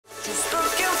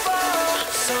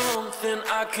something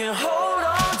I can hold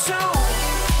on to.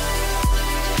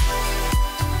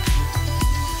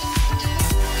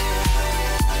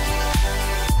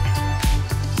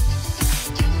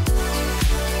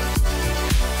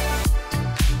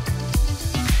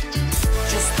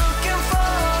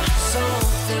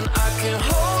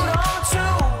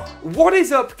 What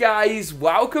is up, guys?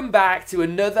 Welcome back to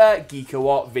another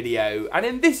GeekaWhat video, and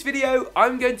in this video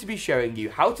I'm going to be showing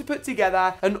you how to put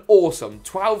together an awesome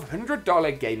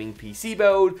 $1,200 gaming PC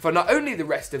build for not only the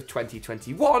rest of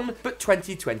 2021 but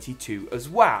 2022 as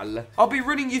well. I'll be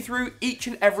running you through each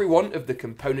and every one of the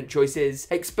component choices,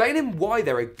 explaining why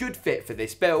they're a good fit for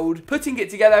this build, putting it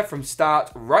together from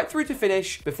start right through to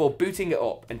finish before booting it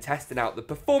up and testing out the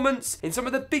performance in some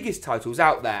of the biggest titles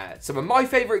out there, some of my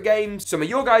favourite games, some of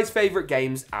your guys' favourite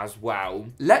games as well.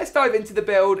 Let's dive into the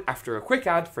build after a quick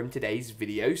ad from today's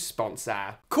video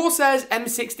sponsor. Corsair's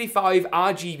M65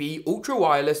 RGB Ultra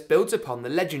Wireless builds upon the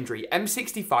legendary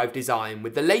M65 design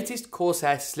with the latest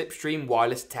Corsair Slipstream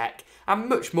wireless tech and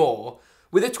much more.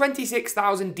 With a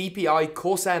 26,000 dpi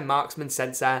Corsair Marksman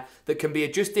sensor that can be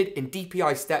adjusted in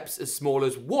dpi steps as small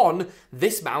as 1,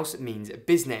 this mouse means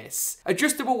business.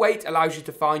 Adjustable weight allows you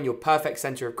to find your perfect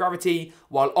center of gravity,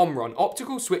 while Omron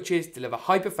optical switches deliver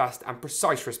hyper-fast and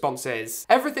precise responses.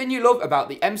 Everything you love about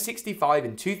the M65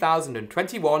 in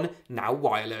 2021, now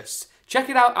wireless. Check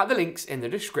it out at the links in the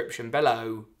description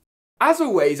below. As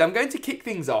always, I'm going to kick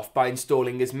things off by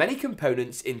installing as many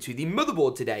components into the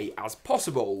motherboard today as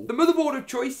possible. The motherboard of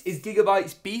choice is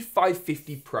Gigabyte's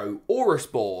B550 Pro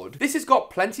Aorus board. This has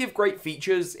got plenty of great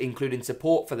features, including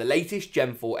support for the latest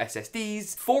Gen 4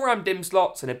 SSDs, 4 RAM DIMM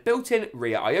slots, and a built-in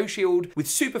rear I/O shield with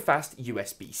super fast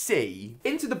USB-C.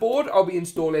 Into the board, I'll be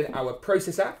installing our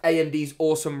processor, AMD's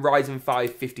awesome Ryzen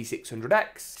 5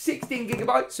 5600X, 16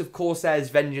 gigabytes of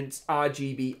Corsair's Vengeance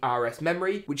RGB RS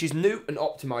memory, which is new and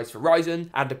optimized for Ryzen,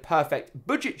 and a perfect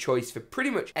budget choice for pretty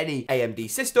much any AMD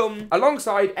system,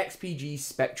 alongside XPG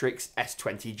Spectrix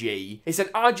S20G. It's an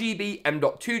RGB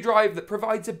M.2 drive that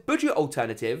provides a budget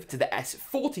alternative to the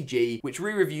S40G, which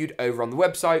we reviewed over on the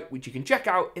website, which you can check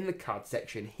out in the card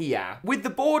section here. With the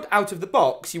board out of the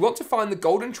box, you want to find the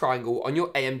golden triangle on your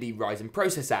AMD Ryzen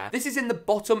processor. This is in the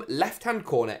bottom left-hand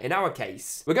corner in our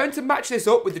case. We're going to match this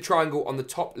up with the triangle on the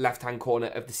top left-hand corner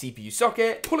of the CPU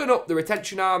socket, pulling up the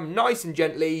retention arm nice and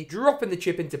gently, dropping the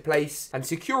chip into place and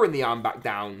securing the arm back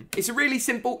down. It's a really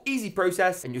simple, easy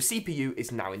process, and your CPU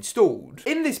is now installed.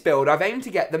 In this build, I've aimed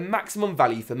to get the maximum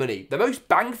value for money, the most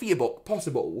bang for your buck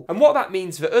possible. And what that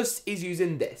means for us is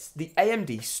using this, the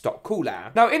AMD stock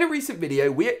cooler. Now, in a recent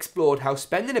video, we explored how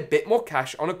spending a bit more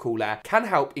cash on a cooler can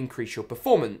help increase your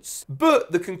performance.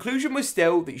 But the conclusion was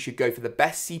still that you should go for the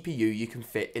best CPU you can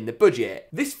fit in the budget.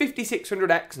 This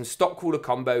 5600X and stock cooler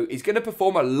combo is going to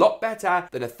perform a lot better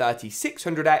than a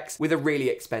 3600X with a really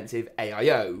expensive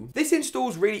AIO. This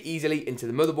installs really easily into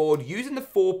the motherboard using the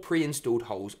 4 pre-installed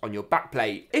holes on your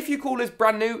backplate. If your cooler's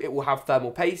brand new, it will have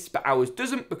thermal paste, but ours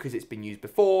doesn't because it's been used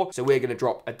before, so we're going to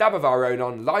drop a dab of our own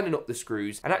on, lining up the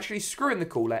screws, and actually screwing the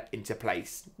cooler into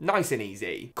place. Nice and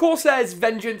easy. Corsair's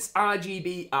Vengeance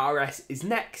RGB RS is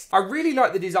next. I really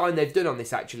like the design they've done on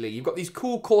this actually. You've got these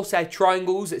cool Corsair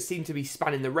triangles that seem to be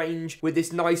spanning the range with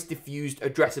this nice diffused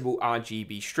addressable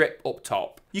RGB strip up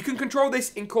top. You can control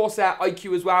this in Corsair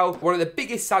IQ as well, one of the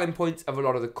biggest selling points of a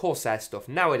lot of the Corsair stuff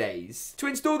nowadays. To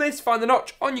install this, find the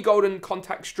notch on your golden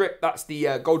contact strip, that's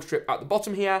the gold strip at the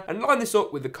bottom here, and line this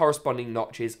up with the corresponding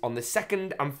notches on the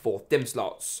 2nd and 4th DIMM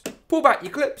slots. Pull back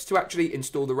your clips to actually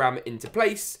install the RAM into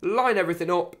place, line everything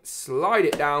up, slide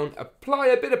it down, apply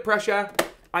a bit of pressure,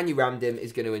 and your RAM DIMM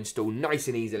is going to install nice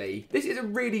and easily. This is a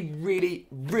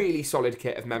really solid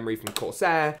kit of memory from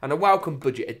Corsair and a welcome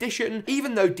budget addition,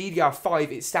 even though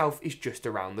DDR5 itself is just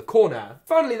around the corner.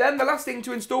 Finally then, the last thing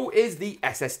to install is the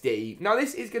SSD. Now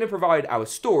this is going to provide our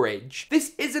storage.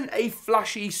 This isn't a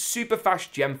flashy, super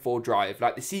fast Gen 4 drive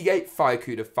like the Seagate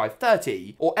Firecuda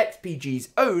 530 or XPG's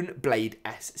own Blade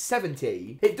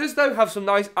S70. It does though have some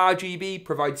nice RGB,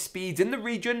 provides speeds in the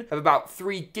region of about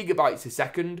 3 gigabytes a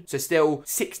second, so still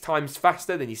 6 times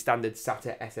faster than your standard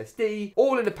SATA SSD,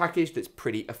 all in a package that's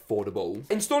pretty affordable.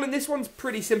 Installing this one's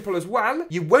pretty simple as well.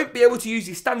 You won't be able to use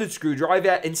your standard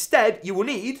screwdriver. Instead, you will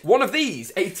need one of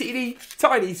these, a teeny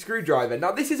tiny screwdriver.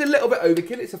 Now, this is a little bit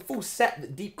overkill. It's a full set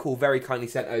that Deepcool very kindly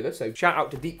sent over, so shout out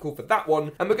to Deepcool for that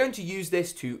one. And we're going to use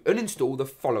this to uninstall the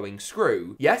following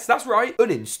screw. Yes, that's right,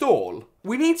 uninstall.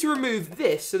 We need to remove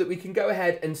this so that we can go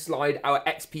ahead and slide our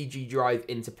XPG drive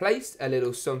into place, a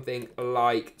little something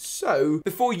like so.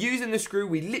 Before using the screw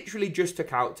we literally just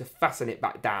took out to fasten it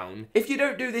back down. If you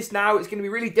don't do this now, it's going to be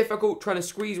really difficult trying to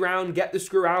squeeze around, get the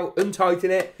screw out,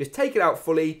 untighten it. Just take it out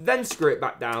fully, then screw it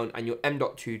back down, and your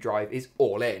M.2 drive is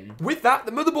all in. With that,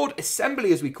 the motherboard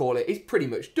assembly, as we call it, is pretty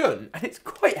much done, and it's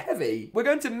quite heavy. We're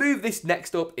going to move this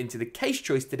next up into the case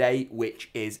choice today,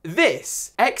 which is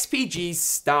this XPG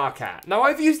Starker. Now,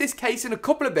 I've used this case in a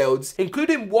couple of builds,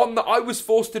 including one that I was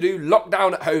forced to do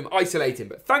lockdown at home isolating,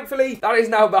 but thankfully that is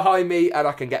now behind me and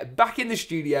I can get back in the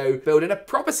studio building a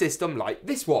proper system like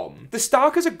this one. The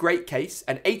Starker's a great case,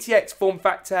 an ATX form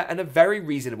factor and a very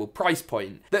reasonable price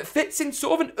point that fits in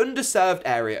sort of an underserved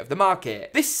area of the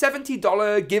market. This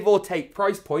 $70 give or take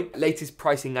price point, latest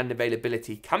pricing and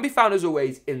availability can be found as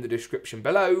always in the description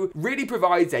below, really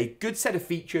provides a good set of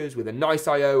features with a nice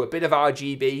I/O, a bit of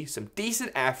RGB, some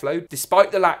decent airflow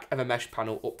despite the lack of a mesh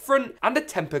panel up front, and a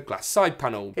tempered glass side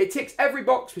panel. It ticks every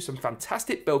box with some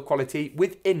fantastic build quality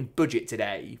within budget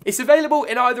today. It's available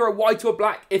in either a white or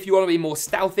black if you want to be more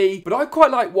stealthy, but I quite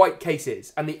like white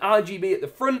cases, and the RGB at the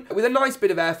front with a nice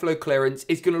bit of airflow clearance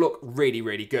is going to look really,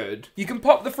 really good. You can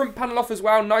pop the front panel off as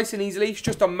well nice and easily, it's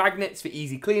just on magnets for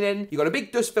easy cleaning. You've got a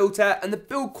big dust filter and the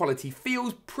build quality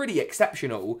feels pretty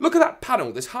exceptional. Look at that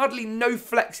panel, there's hardly no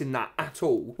flex in that at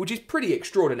all, which is pretty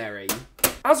extraordinary.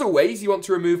 As always, you want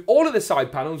to remove all of the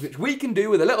side panels, which we can do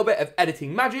with a little bit of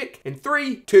editing magic. In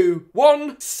 3, 2,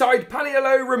 1, side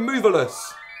panello removalus.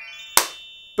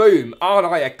 Boom, aren't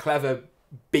I a clever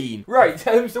bean? Right,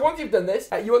 so once you've done this,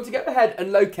 you want to go ahead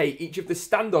and locate each of the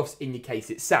standoffs in your case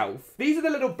itself. These are the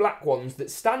little black ones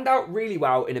that stand out really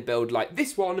well in a build like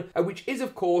this one, which is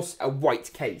of course a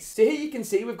white case. So here you can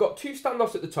see we've got 2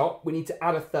 standoffs at the top, we need to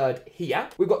add a third here.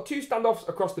 We've got 2 standoffs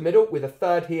across the middle with a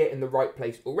third here in the right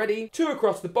place already, 2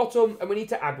 across the bottom, and we need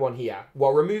to add one here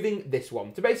while removing this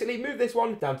one. So basically move this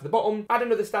one down to the bottom, add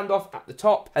another standoff at the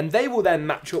top, and they will then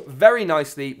match up very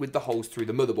nicely with the holes through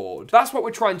the motherboard. That's what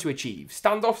we're trying to achieve,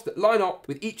 standoffs that line up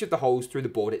with each of the holes through the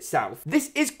board itself. This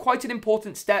is quite an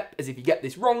important step, as if you get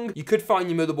this wrong, you could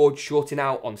find your motherboard shorting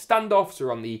out on standoffs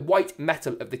or on the white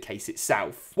metal of the case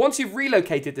itself. Once you've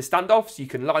relocated the standoffs, you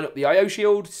can line up the I/O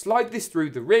shield, slide this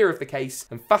through the rear of the case,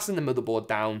 and fasten the motherboard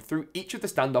down through each of the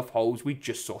standoff holes we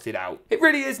just sorted out. It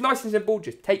really is nice and simple,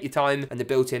 just take your time, and the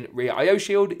built-in rear I/O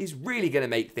shield is really going to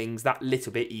make things that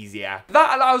little bit easier.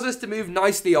 That allows us to move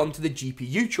nicely on to the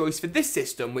GPU choice for this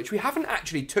system, which we haven't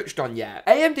actually touched on yet.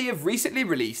 AMD have recently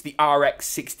released the RX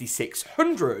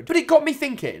 6600, but it got me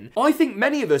thinking. I think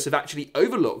many of us have actually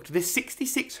overlooked the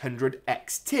 6600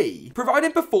 XT,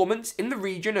 providing performance in the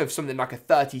region of something like a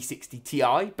 3060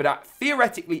 Ti, but at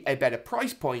theoretically a better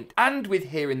price point, and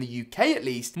with here in the UK at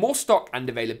least, more stock and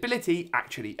availability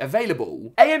actually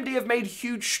available. AMD have made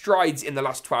huge strides in the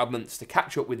last 12 months to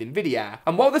catch up with Nvidia,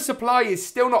 and while the supply is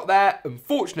still not there,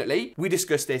 unfortunately, we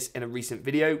discussed this in a recent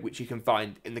video, which you can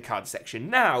find in the card section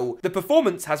now, the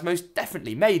performance has most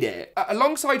definitely made it.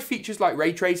 Alongside features like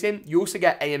ray tracing, you also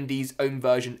get AMD's own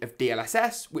version of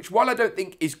DLSS, which while I don't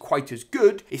think is quite as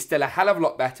good, is still a hell of a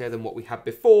lot better than what we had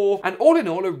before, and all in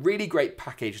all a really great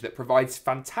package that provides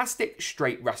fantastic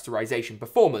straight rasterization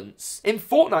performance. In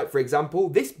Fortnite, for example,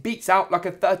 this beats out like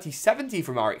a 3070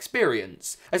 from our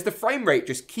experience, as the frame rate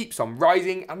just keeps on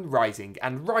rising and rising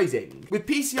and rising. With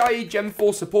PCIe Gen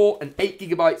 4 support and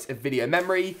 8GB of video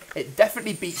memory, it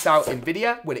definitely beats out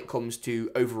Nvidia when it comes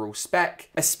to overall spec,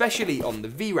 especially on the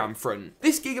VRAM front.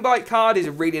 This Gigabyte card is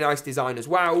a really nice design as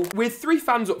well, with 3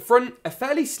 fans up front, a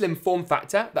fairly slim form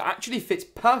factor that actually fits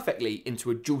perfectly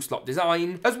into a dual slot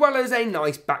design, as well as a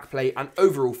nice backplate and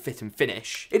overall fit and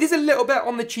finish. It is a little bit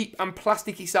on the cheap and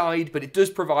plasticky side, but it does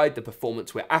provide the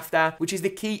performance we're after, which is the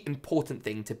key important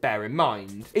thing to bear in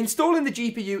mind. Installing the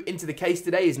GPU into the case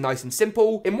today is nice and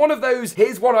simple. In one of those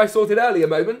here's what I sorted earlier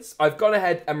moments, I've gone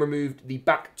ahead and removed the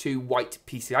back 2 white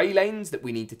PCIe lanes that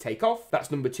we need to take off.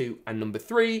 That's number 2 and number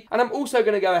 3. And I'm also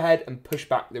going to go ahead and push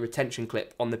back the retention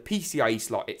clip on the PCIe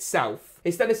slot itself.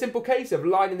 It's then a simple case of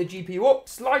lining the GPU up,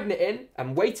 sliding it in,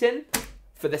 and waiting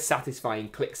for the satisfying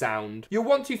click sound. You'll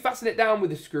want to fasten it down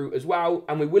with a screw as well,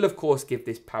 and we will of course give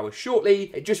this power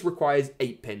shortly. It just requires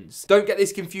 8 pins. Don't get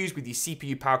this confused with your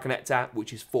CPU power connector,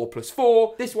 which is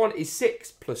 4+4. This one is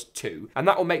 6+2, and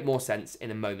that will make more sense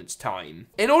in a moment's time.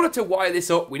 In order to wire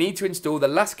this up, we need to install the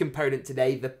last component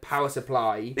today, the power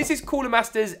supply. This is Cooler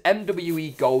Master's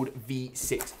MWE Gold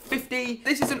V650.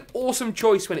 This is an awesome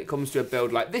choice when it comes to a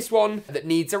build like this one that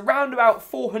needs around about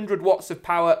 400 watts of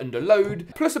power under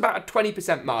load, plus about a 20%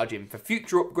 20% margin for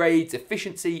future upgrades,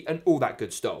 efficiency, and all that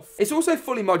good stuff. It's also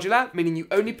fully modular, meaning you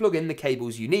only plug in the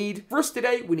cables you need. For us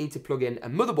today, we need to plug in a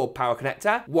motherboard power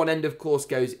connector. One end, of course,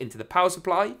 goes into the power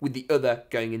supply, with the other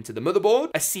going into the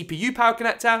motherboard. A CPU power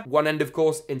connector, one end, of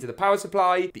course, into the power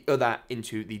supply, the other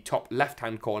into the top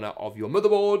left-hand corner of your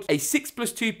motherboard. A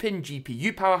 6+2 pin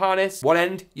GPU power harness, one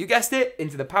end, you guessed it,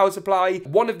 into the power supply,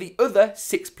 one of the other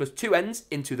 6+2 ends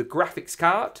into the graphics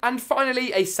card, and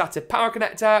finally a SATA power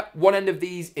connector, one end of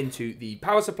these into the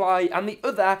power supply and the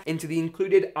other into the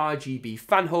included RGB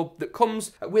fan hub that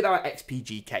comes with our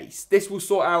XPG case. This will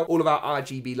sort out all of our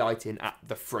RGB lighting at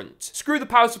the front. Screw the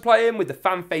power supply in with the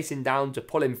fan facing down to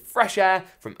pull in fresh air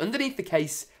from underneath the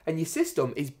case, and your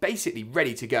system is basically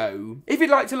ready to go. If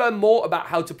you'd like to learn more about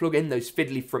how to plug in those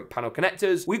fiddly front panel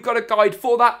connectors, we've got a guide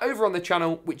for that over on the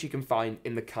channel, which you can find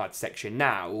in the card section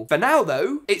now. For now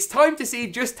though, it's time to see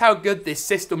just how good this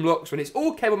system looks when it's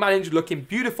all cable managed, looking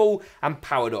beautiful and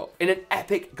powered up in an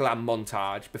epic glam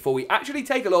montage, before we actually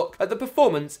take a look at the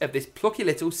performance of this plucky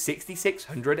little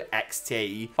 6600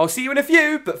 XT. I'll see you in a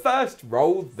few, but first,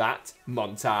 roll that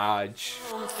montage.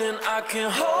 Something I can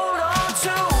hold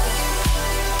on to.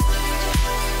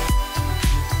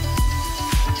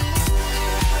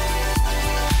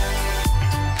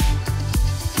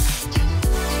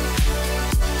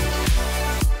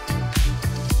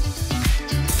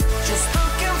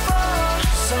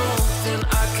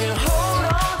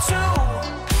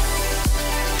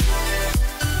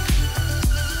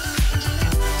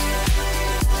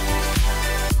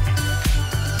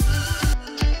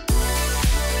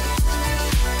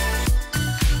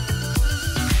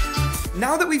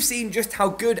 Now that we've seen just how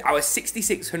good our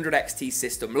 6600 XT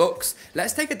system looks,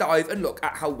 let's take a dive and look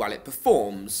at how well it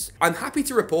performs. I'm happy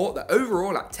to report that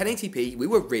overall at 1080p we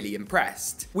were really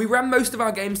impressed. We ran most of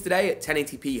our games today at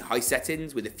 1080p high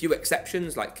settings, with a few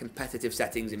exceptions like competitive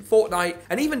settings in Fortnite,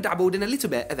 and even dabbled in a little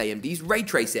bit of AMD's ray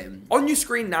tracing. On your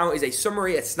screen now is a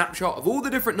summary, a snapshot of all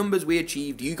the different numbers we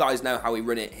achieved. You guys know how we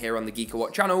run it here on the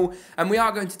GeekaWhat channel, and we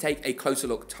are going to take a closer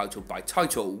look title by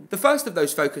title. The first of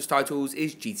those focus titles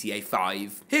is GTA 5.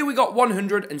 Here we got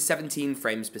 117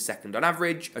 frames per second on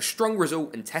average, a strong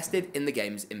result and tested in the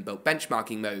game's inbuilt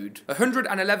benchmarking mode.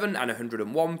 111 and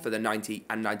 101 for the 90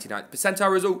 and 99th percentile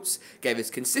results gave us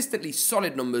consistently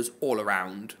solid numbers all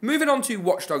around. Moving on to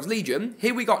Watch Dogs Legion,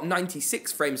 here we got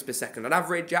 96 frames per second on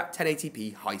average at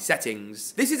 1080p high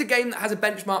settings. This is a game that has a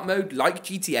benchmark mode like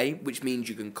GTA, which means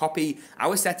you can copy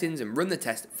our settings and run the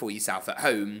test for yourself at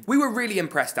home. We were really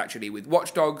impressed actually with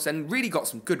Watch Dogs and really got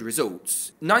some good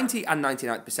results. 90 and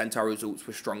 99th percentile results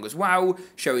were strong as well,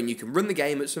 showing you can run the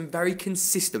game at some very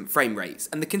consistent frame rates,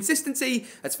 and the consistency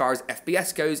as far as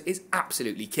FPS goes is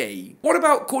absolutely key. What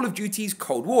about Call of Duty's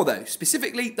Cold War though,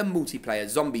 specifically the multiplayer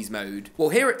zombies mode? Well,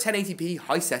 here at 1080p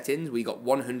high settings we got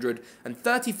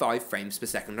 135 frames per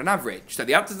second on average, so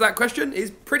the answer to that question is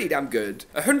pretty damn good.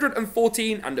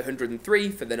 114 and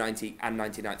 103 for the 90 and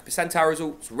 99th percentile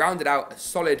results rounded out a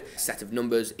solid set of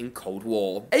numbers in Cold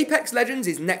War. Apex Legends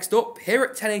is next up. Here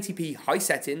at 1080p high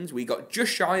settings we got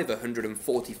just shy of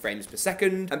 140 frames per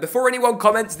second, and before anyone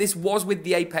comments, this was with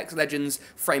the Apex Legends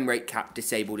frame rate cap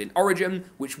disabled in Origin,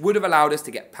 which would have allowed us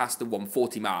to get past the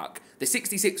 140 mark. The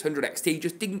 6600 XT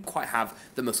just didn't quite have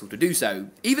the muscle to do so.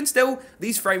 Even still,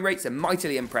 these frame rates are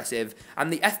mightily impressive,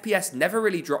 and the FPS never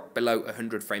really dropped below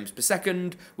 100 frames per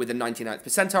second, with a 99th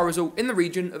percentile result in the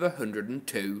region of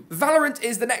 102. Valorant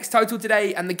is the next title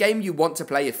today, and the game you want to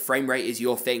play if frame rate is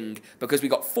your thing, because we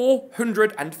got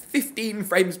 415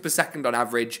 frames per second on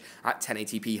average at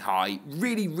 1080p high.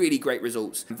 Really great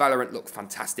results. Valorant looked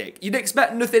fantastic. You'd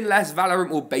expect nothing less. Valorant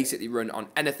will basically run on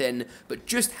anything, but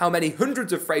just how many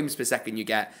hundreds of frames per second you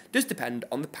get does depend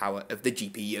on the power of the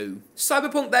GPU.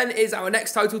 Cyberpunk then is our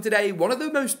next title today, one of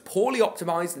the most poorly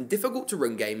optimized and difficult to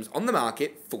run games on the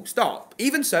market, full stop.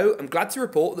 Even so, I'm glad to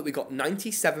report that we got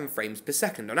 97 frames per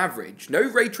second on average. No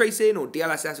ray tracing or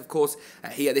DLSS, of course.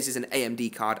 Here this is an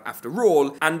AMD card after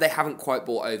all, and they haven't quite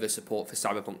brought over support for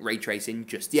Cyberpunk ray tracing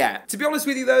just yet. To be honest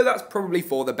with you though, that's probably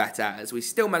for the better, as we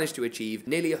still managed to achieve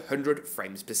nearly 100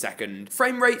 frames per second.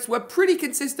 Frame rates were pretty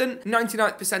consistent.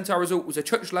 99th percentile result was a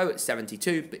touch low at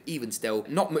 72, but even still,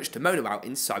 not much to moan about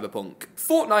in Cyberpunk.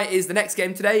 Fortnite is the next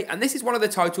game today, and this is one of the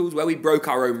titles where we broke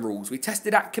our own rules. We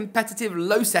tested at competitive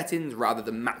low settings rather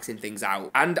than maxing things out,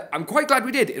 and I'm quite glad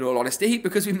we did, in all honesty,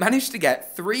 because we managed to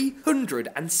get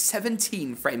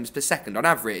 317 frames per second on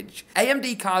average.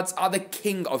 AMD cards are the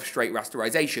king of straight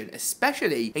rasterization,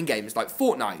 especially in games like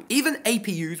Fortnite. Even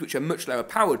APUs, which are much lower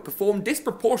powered, perform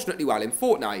disproportionately well in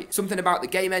Fortnite. Something about the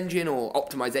game engine or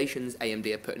optimizations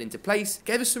AMD are putting into place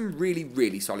gave us some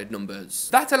really solid numbers.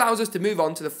 That allows us to move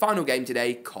on to the final game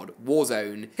today, COD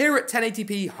Warzone. Here at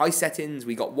 1080p high settings,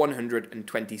 we got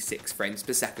 126 frames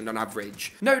per second on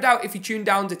average. No doubt if you tune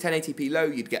down to 1080p low,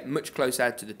 you'd get much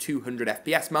closer to the 200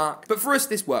 FPS mark, but for us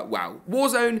this worked well.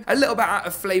 Warzone, a little bit out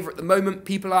of flavour at the moment.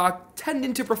 People are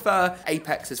tending to prefer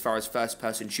Apex as far as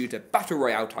first-person shooter battle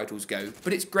royale titles go,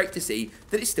 but it's great to see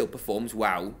that it still performs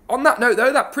well. On that note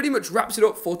though, that pretty much wraps it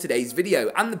up for today's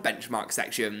video and the benchmark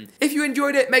section. If you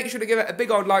enjoyed it, make sure to give it a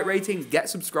big old like rating, get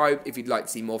subscribed if you'd like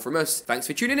to see more from us. Thanks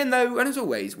for tuning in though, and as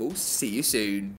always, we'll see you soon.